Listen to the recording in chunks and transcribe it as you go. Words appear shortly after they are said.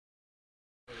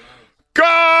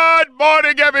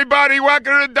everybody.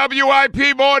 Welcome to the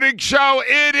WIP Morning Show.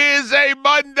 It is a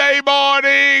Monday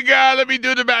morning. Let me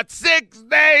do the math. 6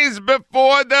 days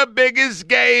before the biggest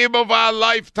game of our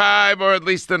lifetime, or at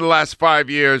least in the last 5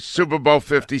 years, Super Bowl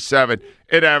 57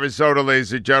 in Arizona,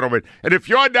 ladies and gentlemen. And if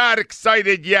you're not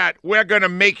excited yet, we're going to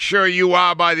make sure you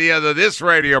are by the end of this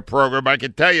radio program. I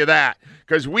can tell you that.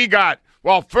 Because we got,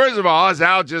 well, first of all, as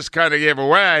Al just kind of gave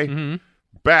away,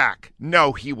 back.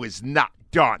 No, he was not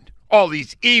done. All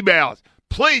these emails.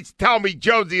 Please tell me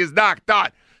Jonesy is not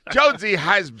done. Jonesy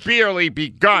has barely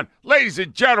begun. Ladies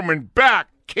and gentlemen, back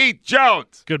Keith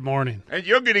Jones. Good morning. And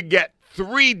you're going to get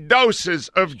 3 doses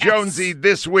of Jonesy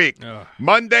this week.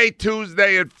 Monday,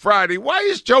 Tuesday, and Friday. Why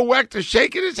is Joe Wechter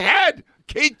shaking his head?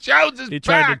 Keith Jones is back. He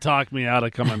tried to talk me out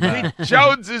of coming back. Keith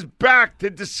Jones is back to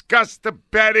discuss the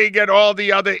betting and all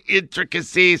the other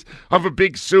intricacies of a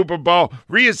big Super Bowl.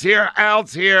 Rhea's here,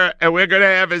 Al's here, and we're going to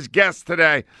have his guest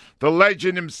today, the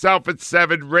legend himself at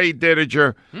 7, Ray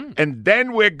Didinger. And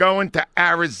then we're going to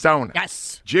Arizona.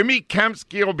 Yes. Jimmy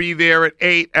Kempski will be there at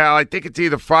 8. Al, I think it's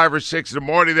either 5 or 6 in the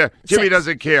morning there. Jimmy 6.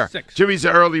 doesn't care. 6. Jimmy's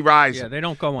an early riser. Yeah, they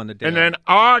don't go on the day. And then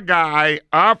our guy,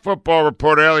 our football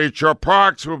reporter, Elliot Shaw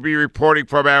Parks, will be reporting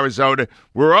from Arizona.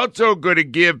 We're also going to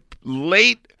give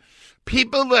late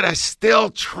people that are still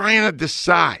trying to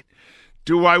decide,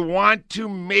 do I want to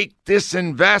make this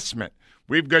investment?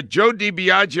 We've got Joe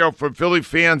DiBiagio from Philly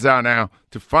Fans on now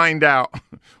to find out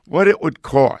what it would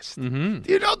cost. Do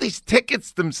you know these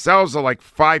tickets themselves are like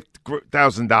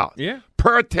 $5,000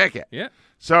 per ticket? Yeah.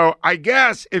 So I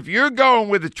guess if you're going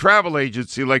with a travel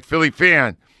agency like Philly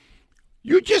Fan,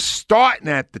 you're just starting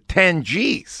at the 10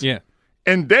 G's. Yeah.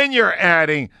 And then you're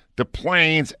adding the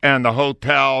planes and the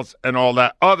hotels and all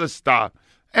that other stuff.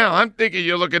 Hell, I'm thinking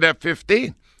you're looking at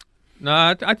 15.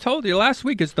 No, I told you last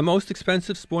week it's the most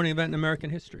expensive sporting event in American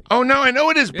history. Oh, no, I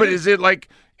know it is, but is it like,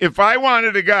 if I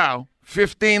wanted to go,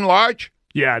 15 large?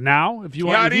 Yeah, now? If you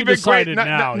want Not if you even decided great,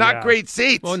 now. not great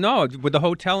seats. Well, no, with the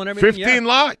hotel and everything. 15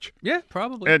 large. Yeah,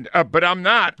 probably. And But I'm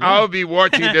not. I'll be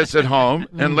watching this at home.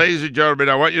 And ladies and gentlemen,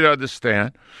 I want you to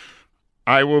understand,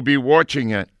 I will be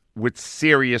watching it with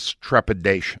serious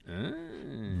trepidation.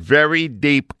 Very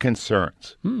deep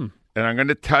concerns. And I'm going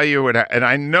to tell you what, and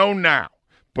I know now,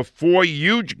 before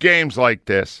huge games like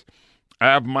this, I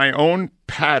have my own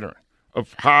pattern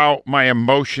of how my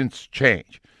emotions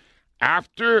change.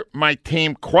 After my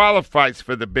team qualifies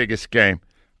for the biggest game,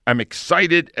 I'm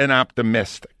excited and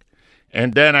optimistic.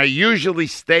 And then I usually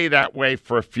stay that way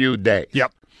for a few days.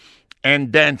 Yep.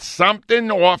 And then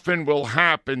something often will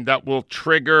happen that will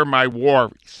trigger my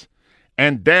worries.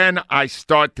 And then I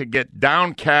start to get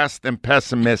downcast and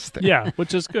pessimistic. Yeah,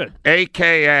 which is good.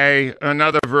 A.K.A.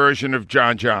 another version of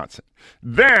John Johnson.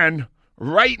 Then,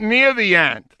 right near the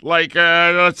end, like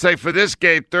let's say for this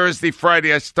game, Thursday,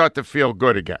 Friday, I start to feel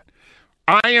good again.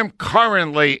 I am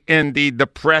currently in the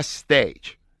depressed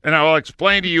stage. And I will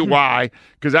explain to you why,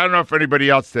 because I don't know if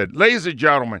anybody else did. Ladies and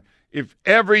gentlemen, if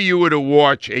ever you were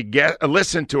to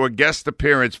listen to a guest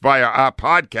appearance via our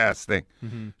podcasting,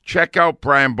 check out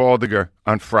Brian Baldinger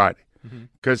on Friday.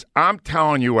 Because I'm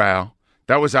telling you, Al,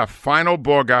 that was our final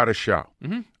Borgata show.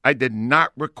 I did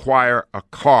not require a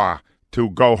car to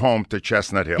go home to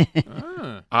Chestnut Hill.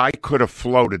 I could have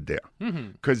floated there.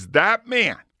 Because that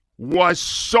man was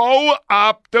so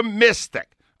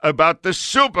optimistic about the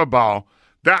Super Bowl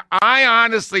that I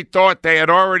honestly thought they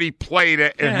had already played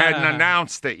it and hadn't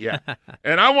announced it yet.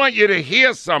 And I want you to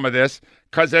hear some of this,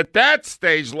 because at that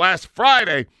stage last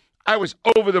Friday, I was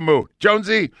over the moon.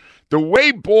 Jonesy, the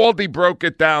way Baldy broke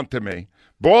it down to me,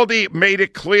 Baldy made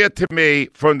it clear to me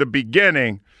from the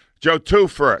beginning. Joe,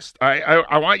 first.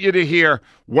 I want you to hear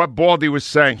what Baldy was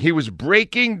saying. He was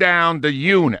breaking down the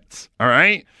units, all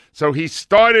right? So he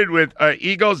started with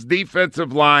Eagles'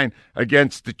 defensive line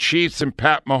against the Chiefs and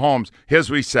Pat Mahomes. Here's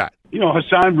what he said. You know,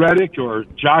 Hassan Reddick or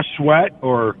Josh Sweat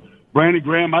or Brandon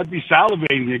Graham, I'd be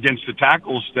salivating against the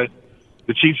tackles that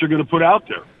the Chiefs are going to put out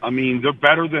there. I mean, they're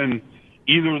better than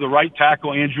either the right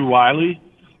tackle, Andrew Wiley.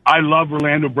 I love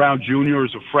Orlando Brown Jr.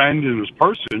 as a friend and as a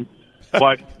person,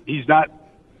 but he's not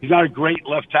a great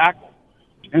left tackle.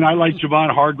 And I like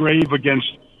Javon Hargrave against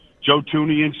Joe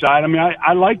Thuney inside. I mean,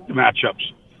 I like the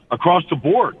matchups across the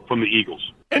board from the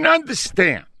Eagles. And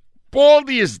understand,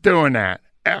 Baldy is doing that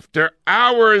after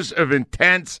hours of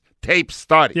intense tape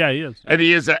study. Yeah, he is. And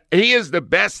he is the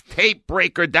best tape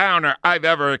breaker downer I've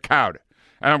ever encountered.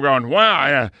 And I'm going,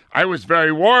 wow, I was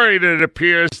very worried. It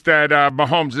appears that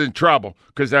Mahomes is in trouble,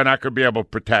 because then I could be able to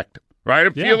protect him. Right?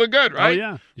 I'm feeling good, right? Oh,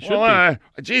 yeah. You should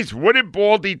be. Geez, what did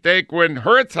Baldy think when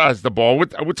Hurts has the ball?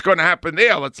 What's going to happen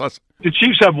there? Let's listen. The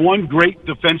Chiefs have one great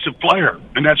defensive player,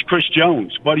 and that's Chris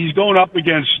Jones. But he's going up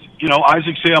against,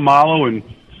 Isaac Seumalo and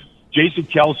Jason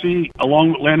Kelsey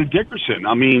along with Landon Dickerson.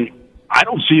 I mean, I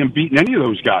don't see him beating any of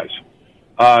those guys.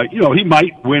 He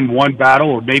might win one battle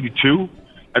or maybe two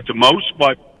at the most,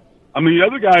 but I mean, the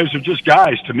other guys are just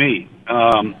guys to me.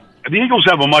 The Eagles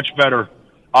have a much better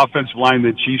offensive line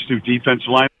than Chiefs do defensive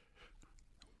line.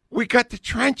 We got the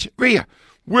trench, Rhea.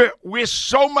 We're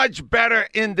so much better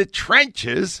in the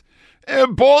trenches.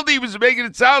 Baldy was making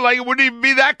it sound like it wouldn't even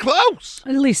be that close.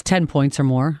 At least 10 points or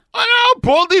more. I know.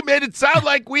 Baldy made it sound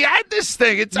like we had this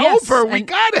thing. It's over. We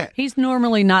got it. He's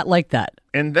normally not like that.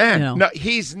 And then, no,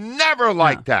 he's never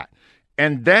like that.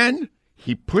 And then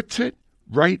he puts it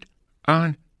right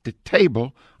on the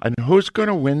table on who's going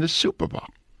to win the Super Bowl.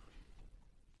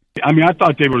 I mean, I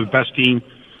thought they were the best team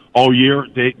all year.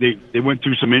 They went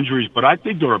through some injuries, but I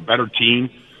think they're a better team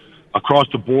across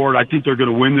the board. I think they're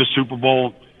going to win this Super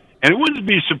Bowl. And it wouldn't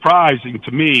be surprising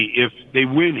to me if they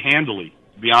win handily,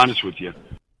 to be honest with you.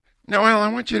 Now, Al,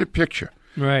 I want you to picture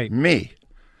me.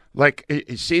 Like,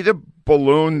 you see the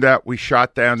balloon that we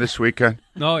shot down this weekend?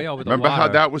 Oh, yeah. With Remember how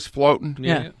that was floating?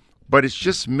 Yeah. But it's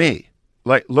just me,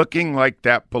 like looking like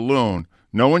that balloon.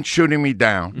 No one's shooting me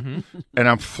down. And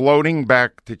I'm floating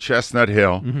back to Chestnut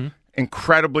Hill,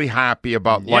 incredibly happy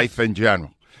about life in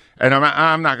general. And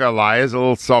I'm not going to lie, there's a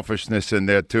little selfishness in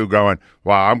there, too, going,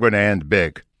 wow, I'm going to end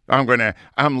big.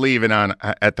 I'm leaving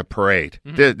at the parade.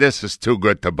 This is too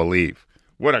good to believe.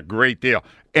 What a great deal.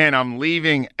 And I'm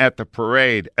leaving at the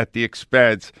parade at the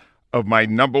expense of my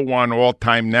number one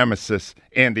all-time nemesis,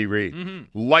 Andy Reid.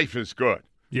 Life is good.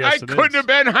 Yes, I couldn't have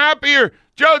been happier.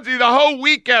 Jonesy, the whole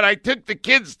weekend I took the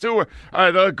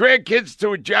the grandkids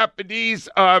to a Japanese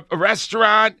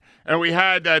restaurant. And we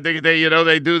had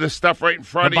they do the stuff right in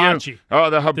front of you.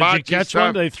 Oh, the hibachi. Did you catch stuff.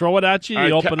 one? They throw it at you.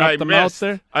 You open up the mouth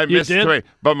there. I missed three,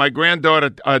 but my granddaughter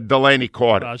Delaney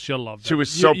caught it. Oh, she'll love that. She was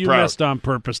so you proud. You missed on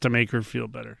purpose to make her feel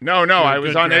better. No, I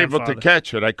was unable to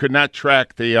catch it. I could not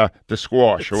track the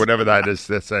squash or whatever that is.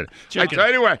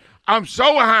 Anyway, I'm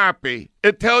so happy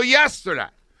until yesterday.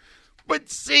 But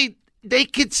see, they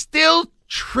could still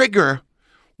trigger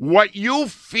what you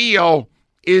feel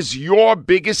is your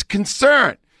biggest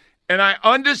concern. And I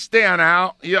understand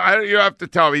how, you have to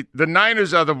tell me, the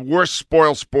Niners are the worst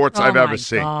spoiled sports I've ever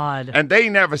seen. God. And they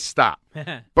never stop.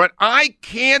 But I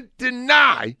can't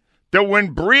deny that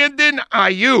when Brandon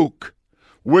Ayuk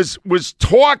was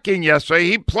talking yesterday,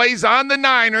 he plays on the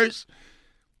Niners,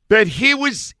 that he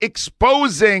was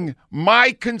exposing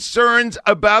my concerns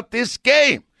about this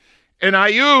game. And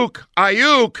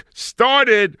Ayuk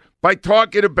started by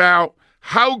talking about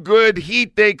how good he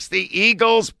thinks the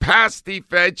Eagles' pass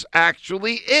defense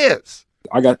actually is.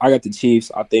 I got the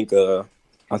Chiefs. I think the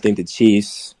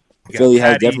Chiefs. Philly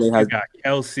definitely has got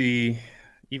Kelsey.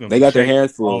 Even they got their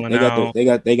hands full.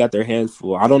 They got their hands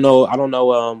full. I don't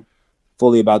know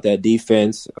fully about that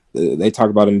defense. They talk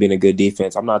about them being a good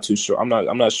defense. I'm not too sure. I'm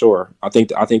not sure. I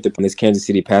think this Kansas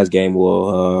City pass game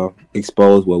will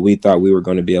expose what we thought we were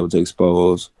going to be able to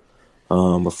expose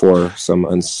before some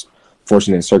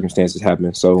unfortunate circumstances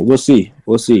happen. So we'll see.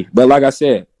 But like I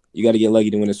said, you got to get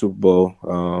lucky to win the Super Bowl,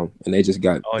 and they just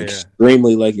got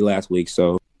extremely lucky last week.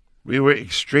 So we were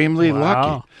extremely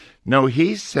lucky. No,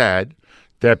 he said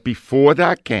that before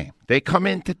that game, they come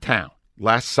into town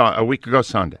a week ago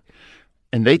Sunday,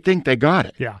 and they think they got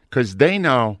it. Yeah, because they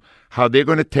know how they're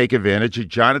going to take advantage of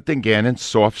Jonathan Gannon's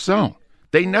soft zone.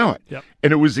 They know it. Yep.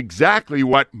 And it was exactly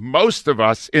what most of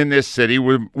us in this city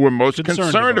were most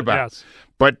concerned about. Yes.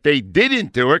 But they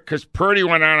didn't do it because Purdy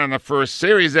went out on the first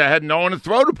series that had no one to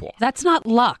throw the ball. That's not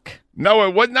luck. No,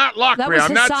 it was not luck, Rhea.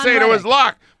 I'm not saying it was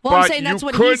luck. Well, I'm but saying that's you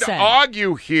what he could said.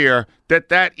 argue here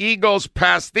that Eagles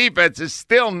pass defense has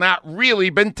still not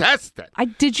really been tested.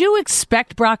 Did you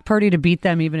expect Brock Purdy to beat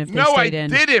them even if they stayed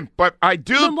in? No, I didn't, but I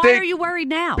do then think... why are you worried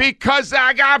now? Because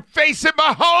I got facing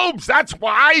Mahomes. That's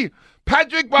why.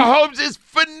 Patrick Mahomes is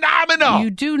phenomenal.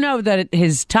 You do know that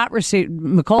his top receiver,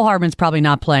 McCole Hardman's probably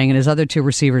not playing, and his other two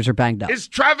receivers are banged up. Is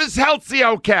Travis Kelce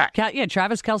okay? Yeah,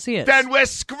 Travis Kelce is. Then we're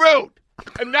screwed.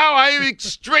 And now I am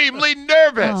extremely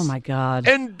nervous. Oh, my God.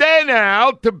 And then,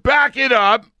 Al, to back it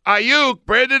up,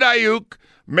 Brandon Ayuk,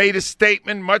 made a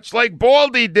statement much like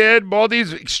Baldy did.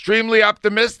 Baldy's extremely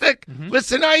optimistic.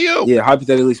 Listen, Ayuk. Yeah,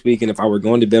 hypothetically speaking, if I were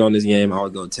going to bet on this game, I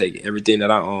would go take everything that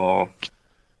I own,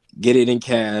 get it in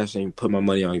cash, and put my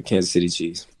money on Kansas City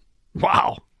Chiefs.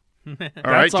 Wow. All right,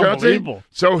 That's Jonesy? unbelievable.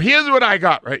 So here's what I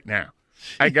got right now.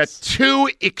 I got two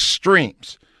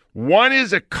extremes. One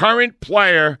is a current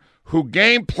player who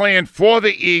game planned for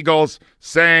the Eagles,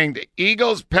 saying the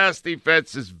Eagles' pass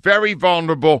defense is very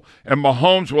vulnerable and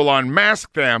Mahomes will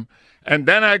unmask them. And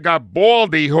then I got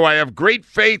Baldy, who I have great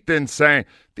faith in, saying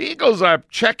The Eagles are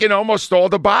checking almost all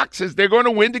the boxes. They're going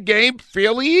to win the game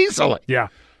fairly easily. Yeah.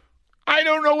 I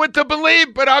don't know what to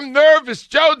believe, but I'm nervous.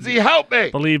 Jonesy, help me.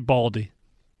 Believe Baldy.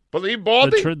 Believe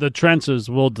Baldy? The Trences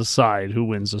will decide who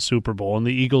wins the Super Bowl, and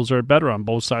the Eagles are better on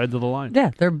both sides of the line.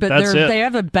 Yeah, they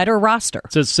have a better roster.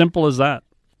 It's as simple as that.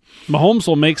 Mahomes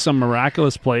will make some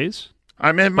miraculous plays.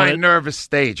 I'm in my nervous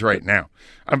stage right now.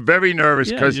 I'm very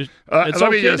nervous because it's let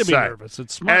me okay just to be say, nervous.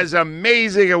 It's smart. as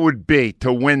amazing it would be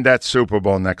to win that Super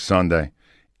Bowl next Sunday,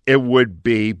 it would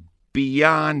be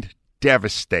beyond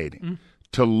devastating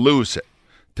to lose it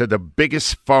to the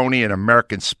biggest phony in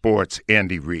American sports,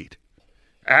 Andy Reid.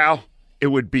 Al, it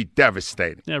would be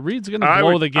devastating. Yeah, Reid's going to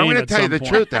blow the game. I'm going to tell you the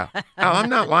truth, Al. Al, I'm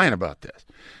not lying about this.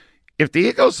 If the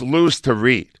Eagles lose to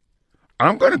Reid,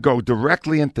 I'm going to go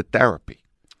directly into therapy.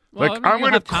 Well, I'm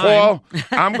going to call,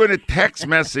 I'm going to text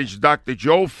message Dr.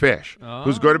 Joel Fish,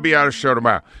 who's going to be on a show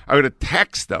tomorrow. I'm going to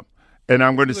text him, and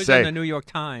I'm going to say, in the New York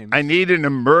Times. I need an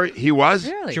He was?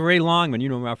 Really? Jerry Longman, you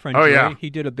know our friend. Oh, Jerry, yeah. He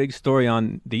did a big story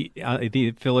on the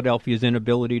Philadelphia's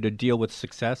inability to deal with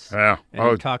success. Yeah.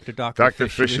 And he talked to Dr. Dr.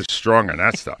 Fish is strong on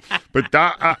that stuff. But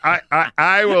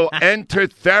I will enter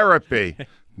therapy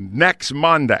next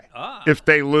Monday if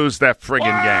they lose that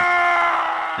friggin' game.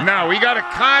 Now, we got a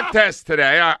contest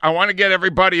today. I want to get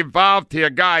everybody involved here.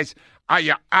 Guys, are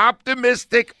you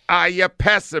optimistic? Are you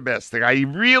pessimistic? I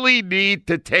really need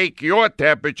to take your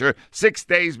temperature 6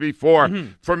 days before.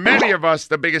 For many of us,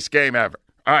 the biggest game ever.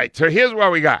 All right, so here's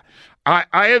what we got. I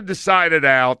have decided,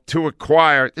 Al, to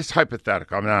acquire – this is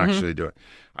hypothetical. I'm not actually doing it.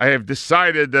 I have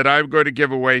decided that I'm going to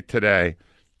give away today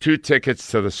 2 tickets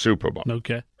to the Super Bowl.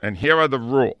 Okay. And here are the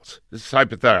rules. This is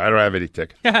hypothetical. I don't have any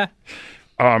tickets.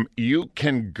 You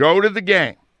can go to the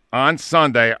game on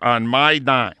Sunday on my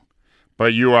dime,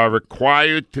 but you are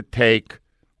required to take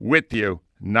with you,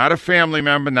 not a family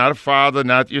member, not a father,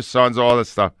 not your sons, all this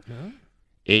stuff,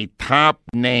 a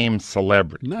top-name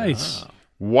celebrity. Nice.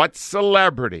 What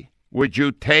celebrity would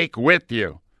you take with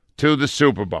you to the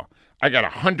Super Bowl? I got a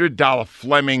 $100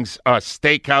 Fleming's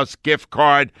Steakhouse gift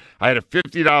card. I had a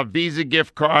 $50 Visa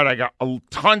gift card. I got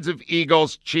tons of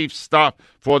Eagles Chiefs stuff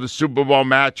for the Super Bowl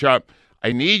matchup.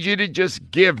 I need you to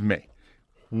just give me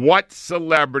what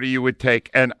celebrity you would take,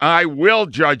 and I will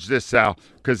judge this out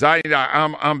because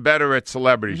I'm better at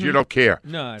celebrities. You don't care.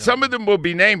 No, I don't. Some of them will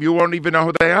be named. You won't even know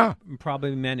who they are.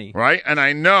 Probably many. Right? And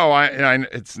I know,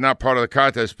 it's not part of the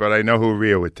contest, but I know who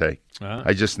Rhea would take.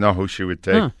 I just know who she would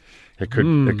take. It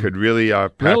could really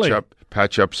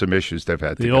patch up some issues they've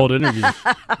had. The old interview.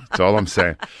 That's all I'm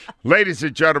saying. Ladies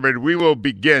and gentlemen, we will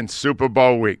begin Super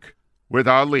Bowl week with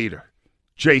our leader,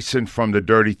 Jason from the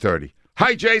Dirty 30.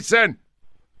 Hi, Jason.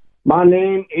 My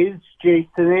name is Jason.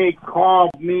 They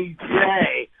call me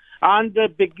Jay. I'm the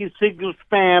biggest Eagles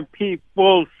fan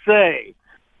people say.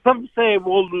 Some say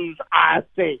we'll lose. I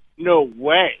say no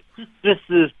way. This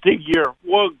is the year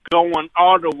we're going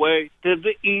all the way to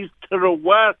the east, to the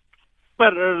west.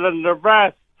 Better than the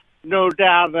rest. No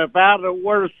doubt about it.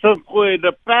 We're simply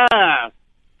the best.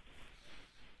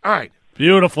 All right.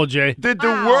 Beautiful, Jay. Did the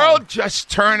world just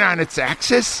turn on its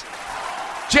axis?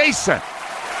 Jason,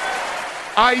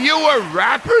 are you a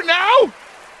rapper now?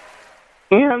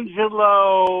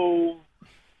 Angelo,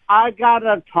 I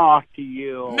gotta talk to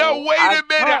you. No, wait a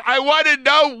minute. I want to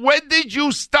know, when did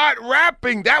you start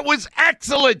rapping? That was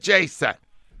excellent, Jason.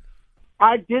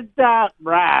 I did that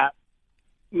rap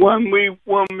when we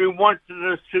went to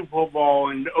the Super Bowl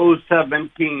in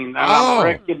 2017, and I'm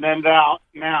breaking it out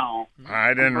now. I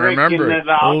didn't remember it.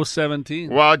 2017.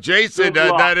 Well, Jason,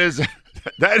 that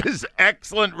is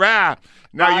excellent rap.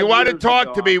 Now, you want to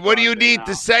talk to me. What do you need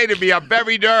to say to me? I'm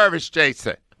very nervous,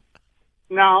 Jason.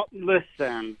 Now,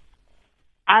 listen.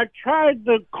 I tried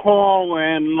to call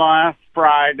in last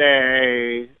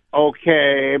Friday,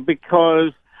 okay,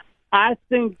 because I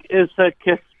think it's a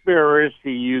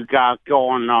conspiracy you got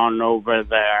going on over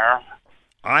there.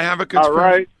 I have a conspiracy? All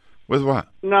right. With what?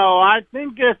 No, I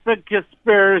think it's a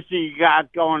conspiracy you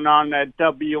got going on at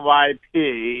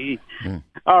WIP.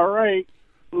 All right,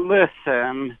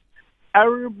 listen.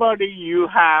 Everybody you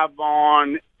have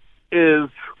on is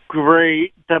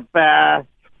great, the best,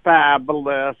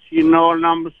 fabulous. You know what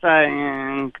I'm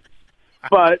saying?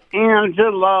 But,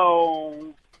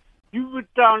 Angelo, you've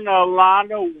done a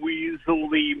lot of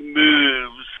weaselly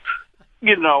moves,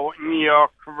 in your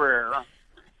career.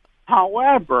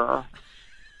 However,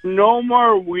 no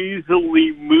more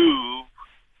weaselly move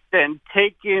than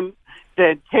taking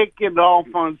off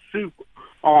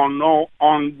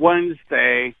on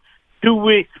Wednesday, 2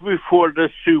 weeks before the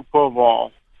Super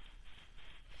Bowl.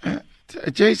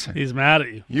 Jason, he's mad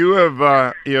at you. You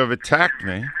have attacked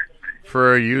me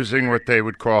for using what they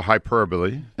would call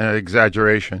hyperbole,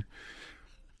 exaggeration,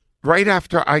 right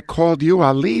after I called you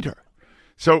our leader.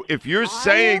 So if you're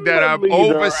saying that I'm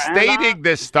overstating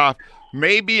this stuff,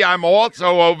 maybe I'm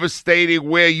also overstating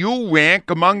where you rank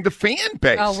among the fan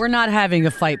base. Oh, we're not having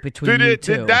a fight between you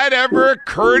two. Did that ever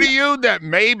occur to you that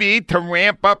maybe to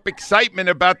ramp up excitement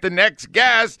about the next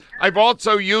guest, I've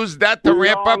also used that to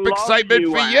ramp up excitement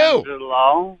for you?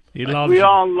 Angelo. We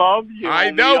all love you. I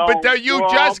know, but you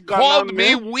just called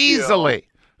me weaselly.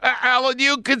 Alan,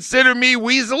 you consider me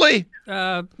weaselly?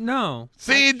 No.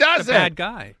 See, he doesn't. A bad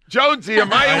guy. Jonesy,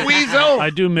 am I a weasel? I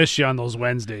do miss you on those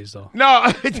Wednesdays, though.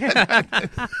 No. Wait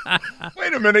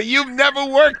a minute. You've never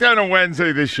worked on a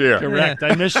Wednesday this year. Correct.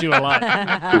 I miss you a lot.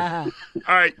 All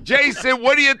right. Jason,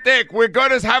 what do you think? We're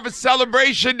going to have a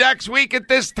celebration next week at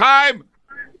this time?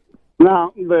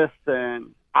 Now,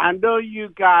 listen. I know you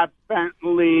got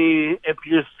Bentley. If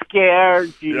you're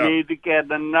scared, you need to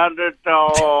get another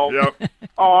dog.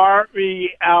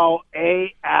 RELAX.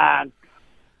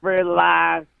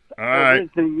 Relax. All right.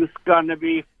 Everything's gonna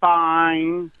be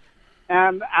fine.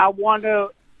 And I wanna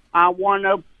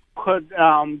put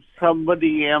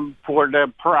somebody in for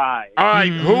the prize. All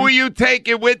right. Who are you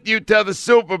taking with you to the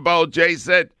Super Bowl,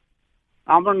 Jason?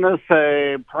 I'm gonna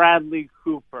say Bradley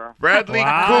Cooper. Bradley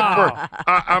Cooper.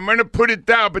 I'm going to put it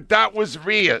down, but that was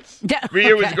Rhea's.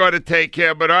 Rhea was going to take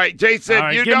care. But all right, Jason, all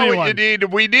right, you know what you need.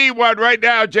 We need one right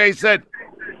now, Jason.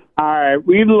 All right,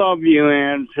 we love you,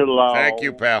 Angelo. Thank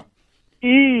you, pal.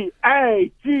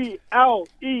 EAGLES,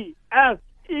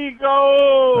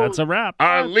 Eagles. That's a wrap.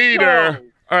 Our leader.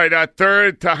 All right, our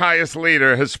third to highest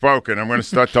leader has spoken. I'm going to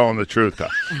start telling the truth, though.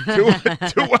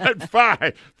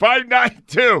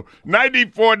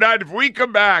 215-592-9490. If we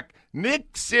come back,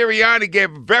 Nick Sirianni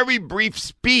gave a very brief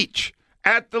speech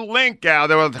at the link, Al.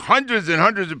 There were hundreds and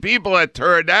hundreds of people that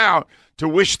turned out to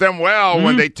wish them well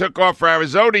when they took off for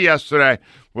Arizona yesterday.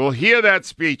 We'll hear that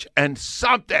speech, and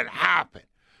something happened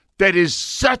that is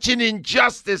such an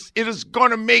injustice, it is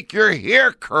going to make your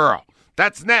hair curl.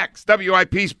 That's next.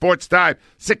 WIP Sports Time,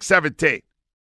 617.